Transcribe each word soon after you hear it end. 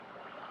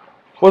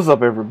What's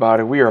up,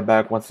 everybody? We are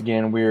back once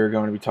again. We are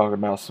going to be talking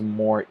about some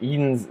more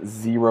Eden's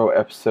Zero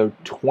episode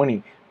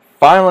 20.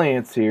 Finally,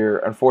 it's here.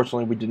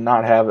 Unfortunately, we did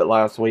not have it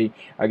last week.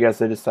 I guess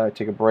they decided to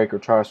take a break or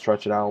try to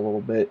stretch it out a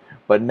little bit.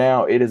 But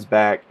now it is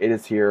back. It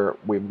is here.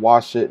 We've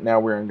watched it. Now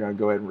we're going to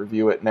go ahead and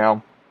review it.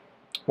 Now,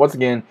 once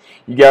again,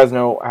 you guys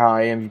know how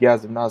I am. If you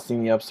guys have not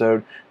seen the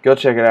episode, go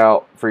check it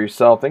out for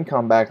yourself. Then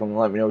come back and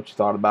let me know what you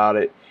thought about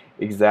it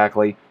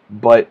exactly.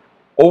 But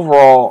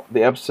overall,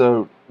 the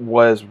episode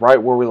was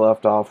right where we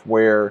left off,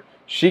 where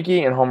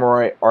Shiki and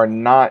Homura are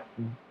not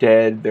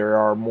dead. They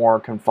are more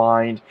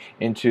confined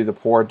into the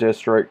poor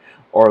district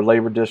or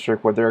labor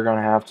district, where they're going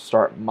to have to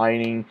start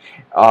mining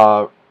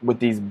with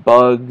these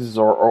bugs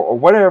or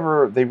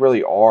whatever they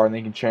really are, and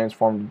they can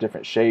transform to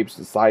different shapes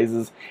and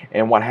sizes.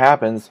 And what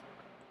happens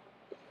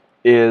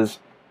is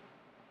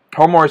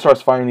Homura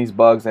starts finding these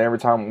bugs, and every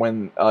time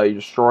when you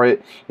destroy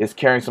it, it's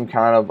carrying some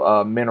kind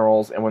of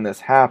minerals. And when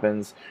this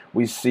happens,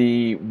 we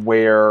see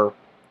where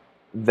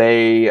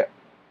they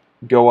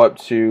go up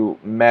to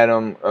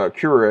Madame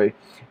Curie,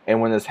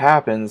 and when this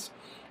happens,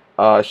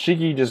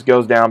 Shiki just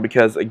goes down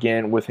because,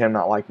 again, with him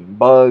not liking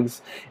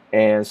bugs,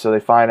 and so they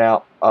find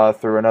out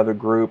through another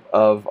group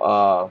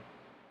of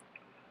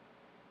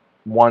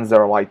ones that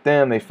are like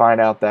them. They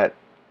find out that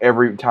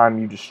every time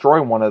you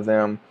destroy one of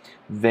them,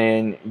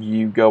 then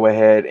you go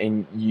ahead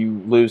and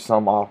you lose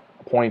some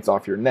points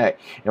off your neck.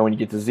 And when you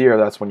get to 0,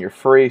 that's when you're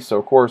free. So,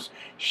 of course,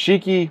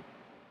 Shiki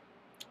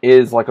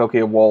is like,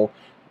 okay, well,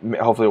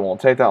 hopefully it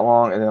won't take that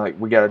long, and then like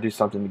we got to do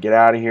something to get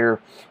out of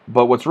here.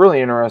 But what's really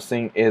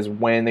interesting is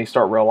when they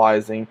start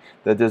realizing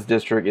that this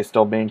district is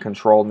still being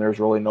controlled and there's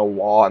really no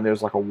law, and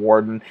there's like a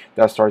warden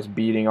that starts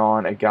beating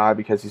on a guy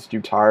because he's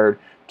too tired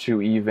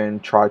to even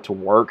try to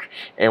work.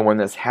 And when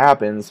this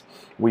happens,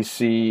 we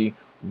see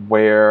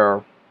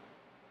where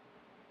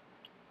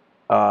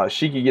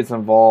Shiki gets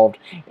involved,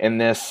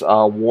 and this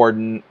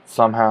warden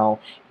somehow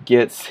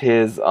gets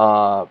his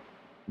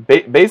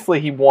basically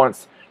he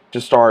wants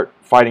to start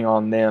fighting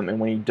on them, and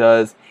when he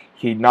does,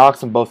 he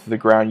knocks them both to the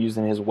ground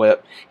using his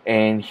whip,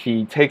 and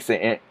he takes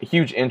a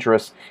huge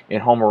interest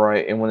in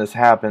Homura. And when this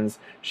happens,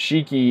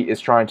 Shiki is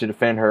trying to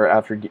defend her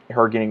after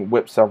her getting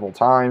whipped several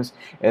times,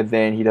 and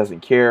then he doesn't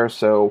care,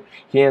 so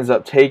he ends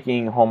up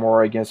taking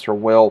Homura against her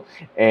will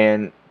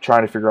and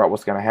trying to figure out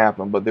what's going to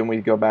happen. But then we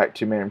go back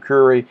to Madame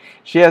Curie.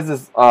 She has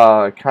this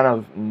kind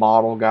of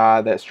model guy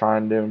that's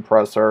trying to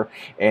impress her,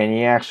 and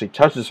he actually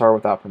touches her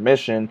without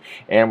permission.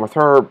 And with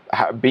her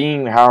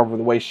being, however,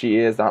 the way she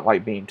is, not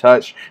like being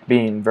touched,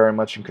 being very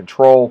much in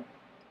control,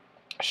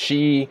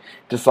 she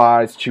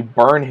decides to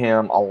burn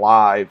him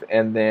alive,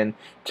 and then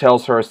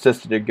tells her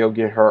assistant to go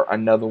get her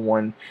another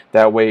one.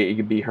 That way it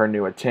could be her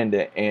new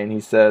attendant. And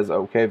he says,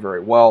 okay, very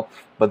well.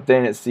 But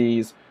then it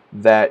sees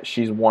that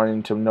she's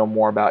wanting to know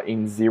more about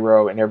Eden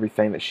Zero and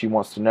everything that she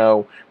wants to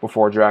know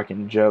before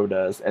Draken Joe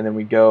does. And then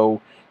we go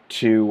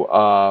to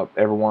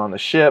everyone on the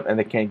ship, and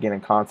they can't get in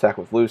contact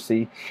with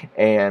Lucy.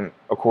 And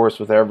of course,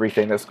 with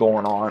everything that's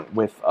going on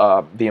with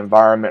the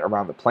environment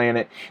around the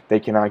planet, they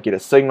cannot get a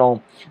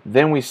signal.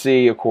 Then we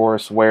see, of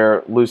course,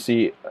 where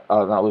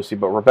not Lucy,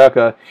 but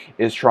Rebecca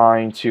is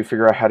trying to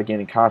figure out how to get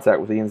in contact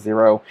with Eden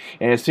Zero.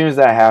 And as soon as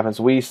that happens,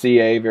 we see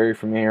a very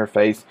familiar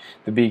face,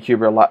 the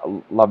beekeeper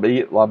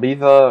Labia.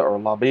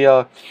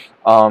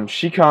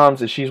 She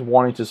comes, and she's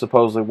wanting to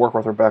supposedly work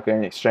with Rebecca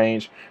in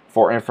exchange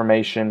for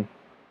information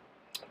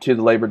to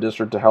the labor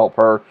district to help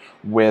her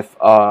with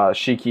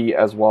Shiki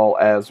as well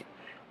as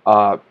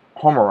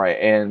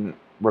Homura. And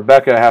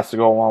Rebecca has to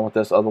go along with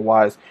this,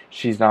 otherwise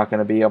she's not going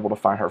to be able to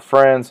find her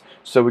friends.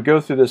 So we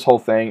go through this whole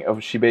thing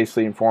of, she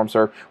basically informs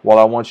her, well,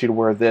 I want you to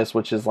wear this,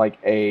 which is like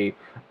a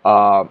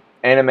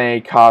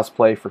anime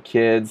cosplay for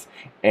kids.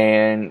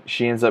 And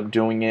she ends up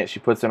doing it. She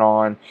puts it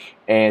on,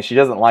 and she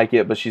doesn't like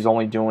it, but she's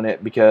only doing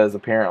it because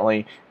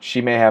apparently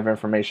she may have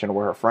information of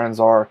where her friends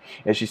are.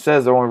 And she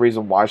says the only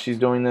reason why she's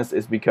doing this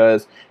is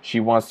because she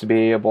wants to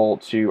be able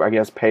to, I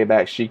guess, pay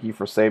back Shiki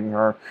for saving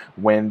her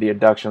when the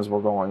abductions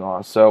were going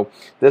on. So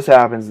this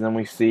happens, and then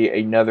we see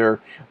another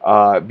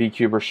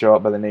beekeeper show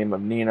up by the name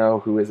of Nino,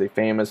 who is a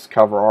famous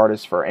cover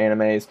artist for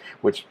animes,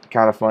 which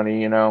kind of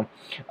funny, you know,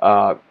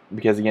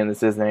 because again,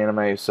 this is an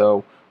anime.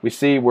 So we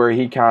see where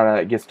he kind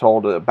of gets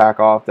told to back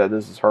off, that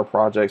this is her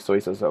project, so he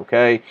says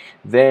okay.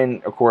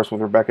 Then, of course, with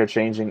Rebecca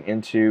changing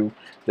into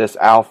this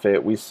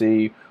outfit, we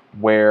see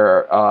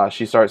where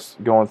she starts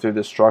going through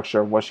the structure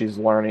of what she's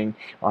learning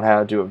on how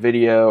to do a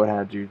video and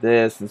how to do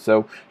this. And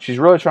so she's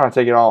really trying to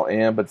take it all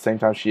in, but at the same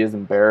time she is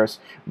embarrassed.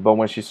 But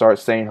when she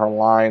starts saying her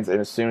lines, and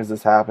as soon as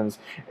this happens,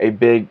 a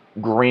big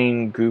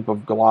green goop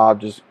of glob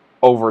just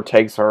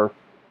overtakes her,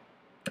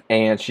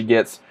 and she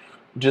gets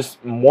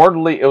just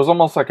mortally, it was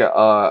almost like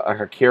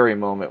a Carrie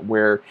moment,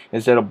 where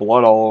instead of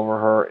blood all over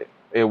her,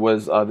 it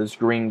was this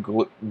green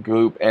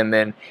goop. And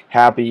then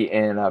Happy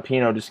and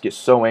Pino just get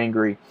so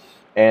angry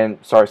and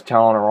starts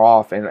telling her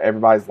off, and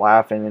everybody's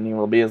laughing, and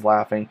even Labia's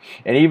laughing,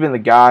 and even the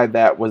guy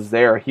that was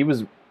there, he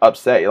was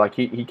upset. Like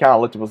he kind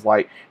of looked and was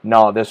like,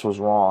 no, this was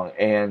wrong.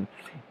 And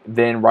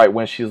then right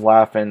when she's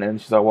laughing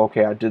and she's like, well,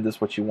 okay, I did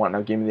this, what you want,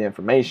 now give me the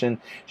information.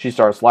 She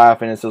starts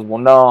laughing and says,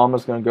 well, no, I'm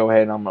just going to go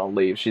ahead and I'm going to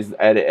leave. She's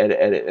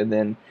edit. And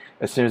then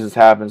as soon as this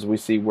happens, we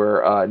see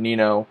where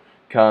Nino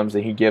comes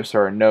and he gives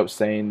her a note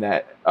saying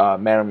that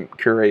Madame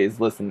Curie is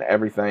listening to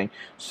everything,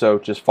 so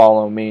just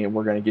follow me and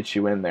we're going to get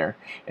you in there.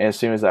 And as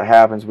soon as that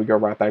happens, we go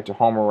right back to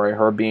Homura,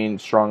 her being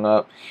strung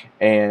up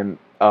and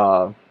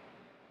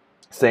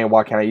saying,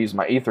 why can't I use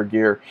my ether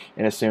gear?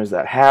 And as soon as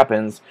that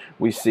happens,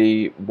 we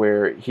see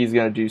where he's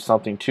going to do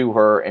something to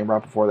her, and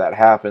right before that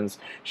happens,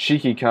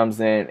 Shiki comes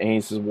in and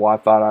he says, well, I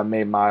thought I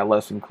made my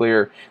lesson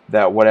clear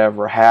that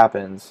whatever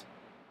happens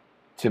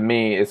to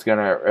me, it's going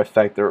to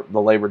affect the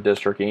labor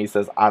district. And he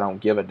says, I don't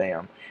give a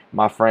damn.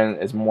 My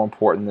friend is more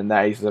important than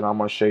that. He said, I'm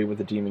going to show you what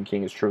the Demon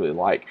King is truly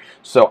like.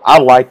 So I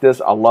like this.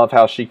 I love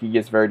how Shiki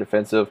gets very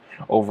defensive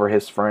over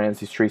his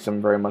friends. He treats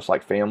them very much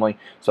like family.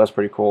 So that's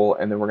pretty cool.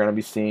 And then we're going to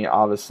be seeing,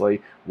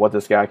 obviously, what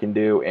this guy can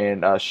do.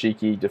 And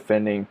Shiki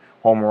defending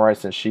Homura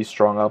since she's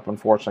strung up,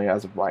 unfortunately,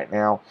 as of right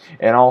now.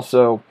 And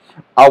also,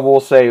 I will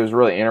say it was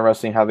really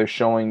interesting how they're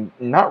showing,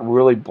 not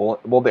really,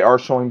 well, they are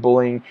showing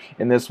bullying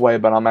in this way,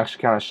 but I'm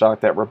actually kind of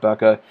shocked that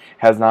Rebecca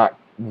has not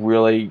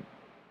really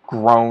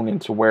grown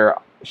into where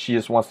she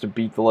just wants to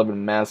beat the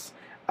living mess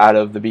out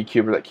of the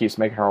Beekeeper that keeps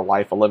making her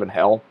life a living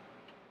hell,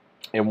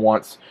 and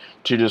wants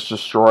to just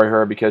destroy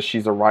her because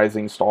she's a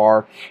rising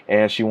star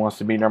and she wants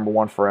to be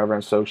 #1 forever.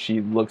 And so she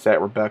looks at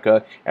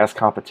Rebecca as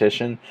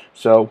competition.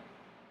 So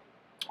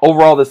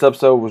overall, this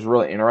episode was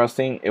really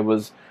interesting.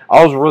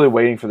 I was really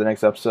waiting for the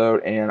next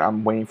episode, and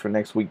I'm waiting for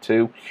next week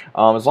too.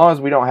 As long as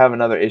we don't have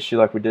another issue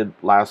like we did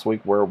last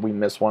week where we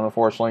missed one,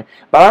 unfortunately.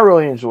 But I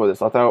really enjoyed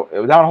this. I thought it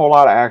was not a whole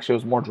lot of action. It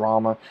was more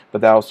drama,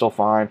 but that was still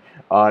fine.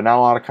 Not a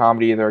lot of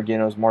comedy either.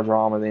 Again, it was more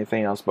drama than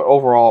anything else. But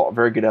overall, a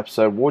very good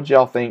episode. What would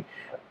y'all think?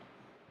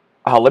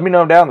 Let me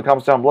know down in the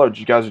comments down below. Did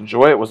you guys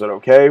enjoy it? Was it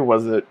okay?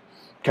 Was it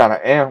kind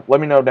of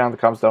Let me know down in the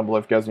comments down below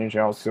if you guys are new to the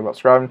channel. About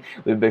subscribing.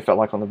 Leave a big fat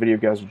like on the video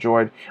if you guys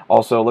enjoyed.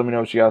 Also, let me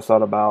know what you guys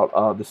thought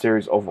about the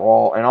series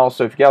overall. And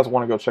also, if you guys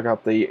want to go check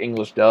out the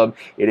English dub,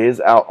 it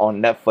is out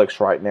on Netflix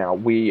right now.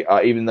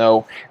 Even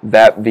though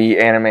that the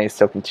anime is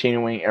still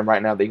continuing, and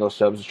right now the English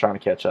dub is trying to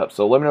catch up.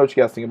 So let me know what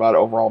you guys think about it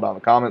overall down in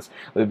the comments.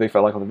 Leave a big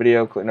fat like on the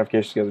video. Click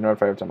notifications so you guys are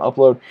notified every time I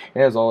upload.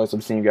 And as always,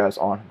 I'm seeing you guys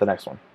on the next one.